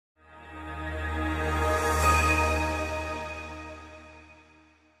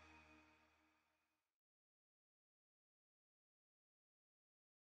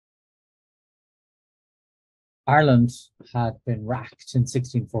Ireland had been racked in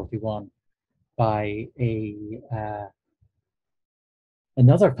 1641 by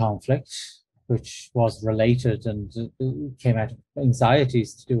another conflict, which was related and came out of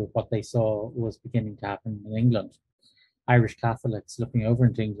anxieties to do with what they saw was beginning to happen in England. Irish Catholics looking over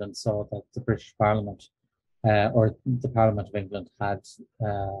into England saw that the British Parliament or the Parliament of England had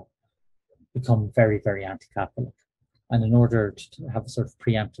become very, very anti-Catholic. And in order to have a sort of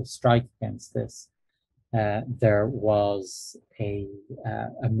preemptive strike against this, there was a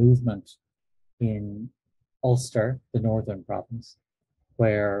movement in Ulster, the northern province,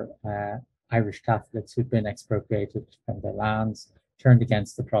 where Irish Catholics who'd been expropriated from their lands turned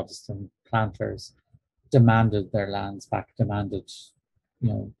against the Protestant planters, demanded their lands back, demanded,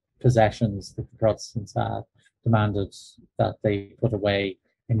 possessions that the Protestants had, demanded that they put away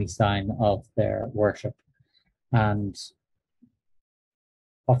any sign of their worship. And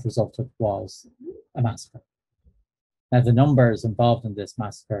what resulted was a massacre. Now, the numbers involved in this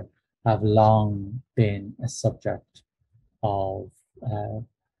massacre have long been a subject of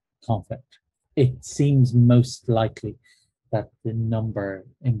conflict. It seems most likely that the number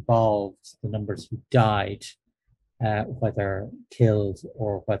involved, the numbers who died, whether killed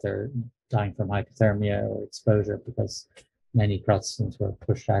or whether dying from hypothermia or exposure, because many Protestants were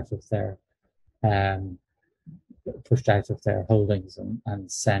pushed out of their holdings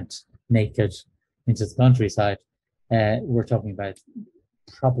and sent naked into the countryside. We're talking about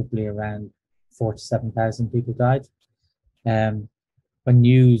probably around 4,000 to 7,000 people died. When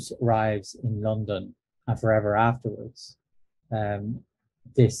news arrives in London and forever afterwards,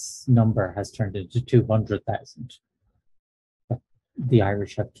 this number has turned into 200,000. The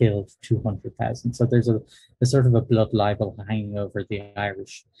Irish have killed 200,000. So there's a sort of a blood libel hanging over the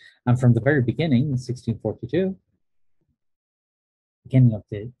Irish. And from the very beginning, in 1642, beginning of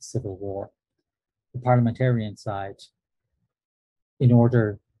the Civil War, the parliamentarian side, in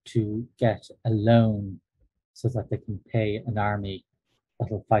order to get a loan so that they can pay an army that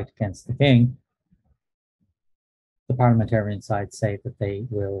will fight against the king, the parliamentarian side say that they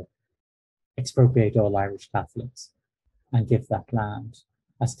will expropriate all Irish Catholics and give that land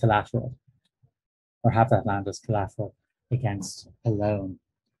as collateral, or have that land as collateral against a loan.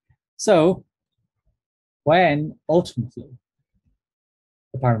 So when ultimately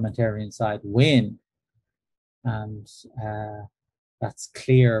the parliamentarian side win, and that's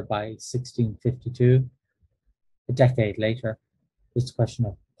clear by 1652, a decade later, it's a question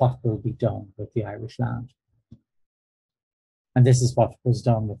of what will be done with the Irish land. And this is what was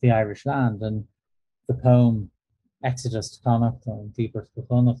done with the Irish land. And the poem Exodus to Connacht, or Deeper to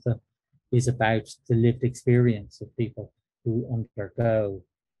Connacht, is about the lived experience of people who undergo,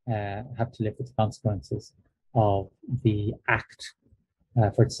 have to live with the consequences of the Act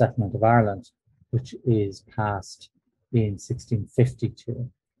for the Settlement of Ireland, which is passed in 1652,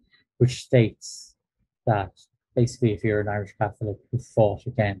 which states that basically if you're an Irish Catholic who fought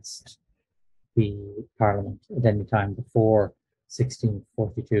against the Parliament at any time before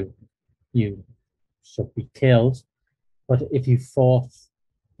 1642, you should be killed. But if you fought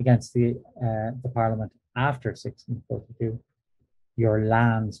against the Parliament after 1642, your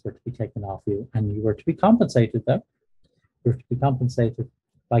lands were to be taken off you, and you were to be compensated, though. You were to be compensated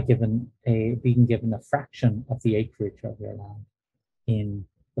by being given a fraction of the acreage of your land in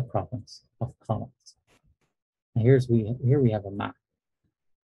the province of Connacht. And here we have a map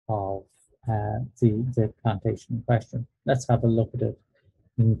of the plantation in question. Let's have a look at it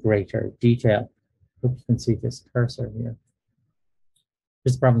in greater detail. Hope you can see this cursor here.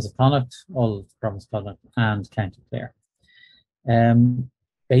 Here's the province of Connacht, all of the province of Connacht, and County Clare.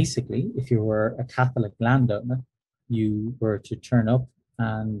 Basically, if you were a Catholic landowner, you were to turn up,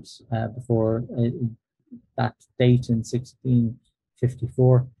 and before that date in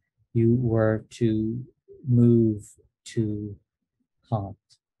 1654, you were to move to Connacht.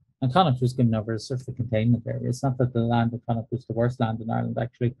 And Connacht was given over as sort of a containment area. It's not that the land of Connacht was the worst land in Ireland.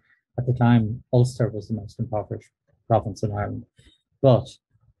 Actually, at the time, Ulster was the most impoverished province in Ireland. But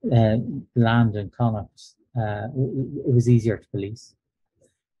land in Connacht, it was easier to police.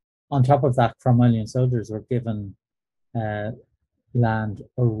 On top of that, Cromwellian soldiers were given land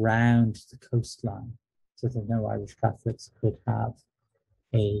around the coastline, so that no Irish Catholics could have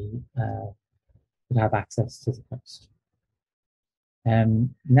access to the coast.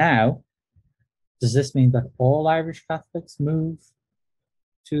 Now, does this mean that all Irish Catholics move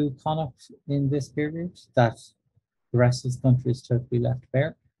to Connacht in this period, that the rest of the country is totally left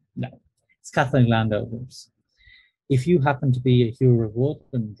bare? No, it's Catholic landowners. If you happen to be a hewer of wood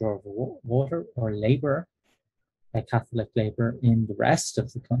and drawer of water, or labourer, a Catholic labourer in the rest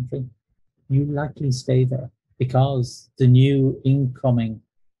of the country, you likely stay there because the new incoming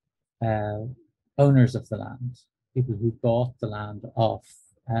owners of the land, people who bought the land off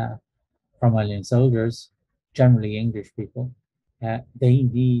Cromwellian soldiers, generally English people, they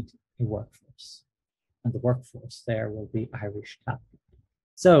need a workforce, and the workforce there will be Irish Catholic.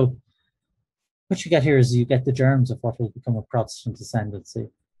 So what you get here is you get the germs of what will become a Protestant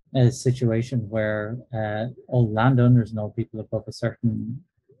ascendancy, a situation where all landowners and all people above a certain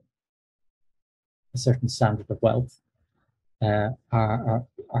standard of wealth are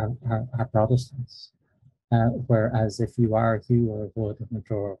Protestants. Whereas if you are a Hugh or a Wood in a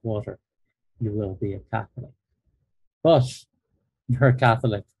drawer of water, you will be a Catholic. But you're a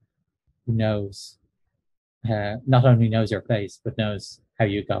Catholic who knows, not only knows your place, but knows how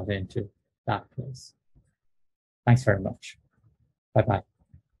you got into that place. Thanks very much. Bye-bye.